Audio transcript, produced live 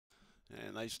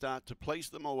And they start to place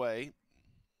them away.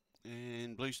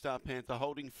 And Blue Star Panther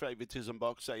holding favouritism,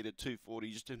 box 8 at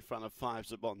 240, just in front of 5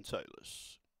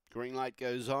 Zabontolis. Green light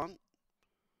goes on.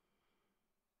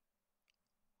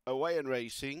 Away and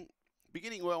racing.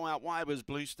 Beginning well out wide was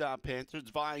Blue Star Panther.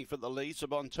 It's vying for the lead.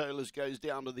 Zabontolis goes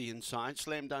down to the inside.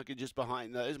 Slam Dunker just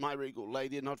behind those. My Regal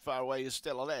Lady not far away is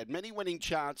Stella Lad. Many winning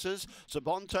chances.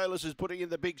 Zabontolis is putting in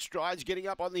the big strides. Getting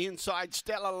up on the inside.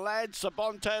 Stella Lad.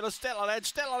 Zabontolis. Stella Lad.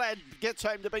 Stella Lad gets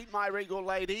home to beat My Regal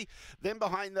Lady. Then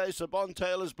behind those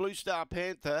Zabontolis, Blue Star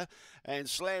Panther and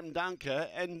Slam Dunker.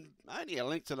 And only a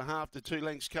length and a half to 2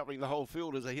 lengths covering the whole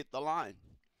field as they hit the line.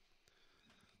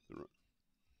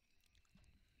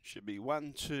 Should be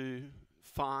 1, 2,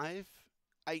 5.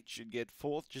 8 should get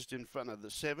 4th, just in front of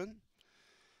the 7.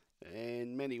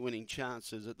 And many winning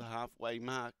chances at the halfway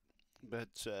mark.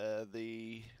 But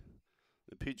the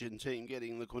Pigeon team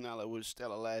getting the Quinella was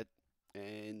Stella Lad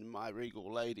and My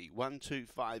Regal Lady. 1, 2,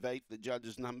 5, 8, the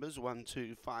judges' numbers. 1,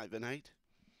 2, 5 and 8.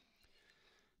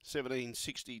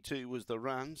 1762 was the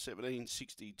run.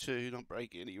 1762, not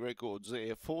breaking any records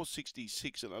there.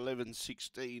 466 and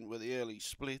 1116 were the early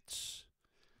splits.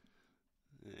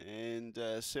 And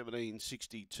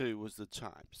 1762 was the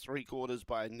time. 3/4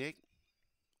 by neck.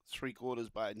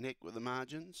 3/4 by neck with the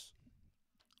margins.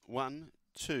 1,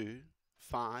 2,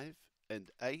 5 and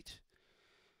 8.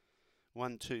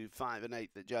 1, 2, 5 and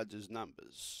 8 the judges'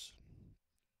 numbers.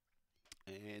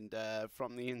 And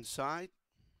from the inside,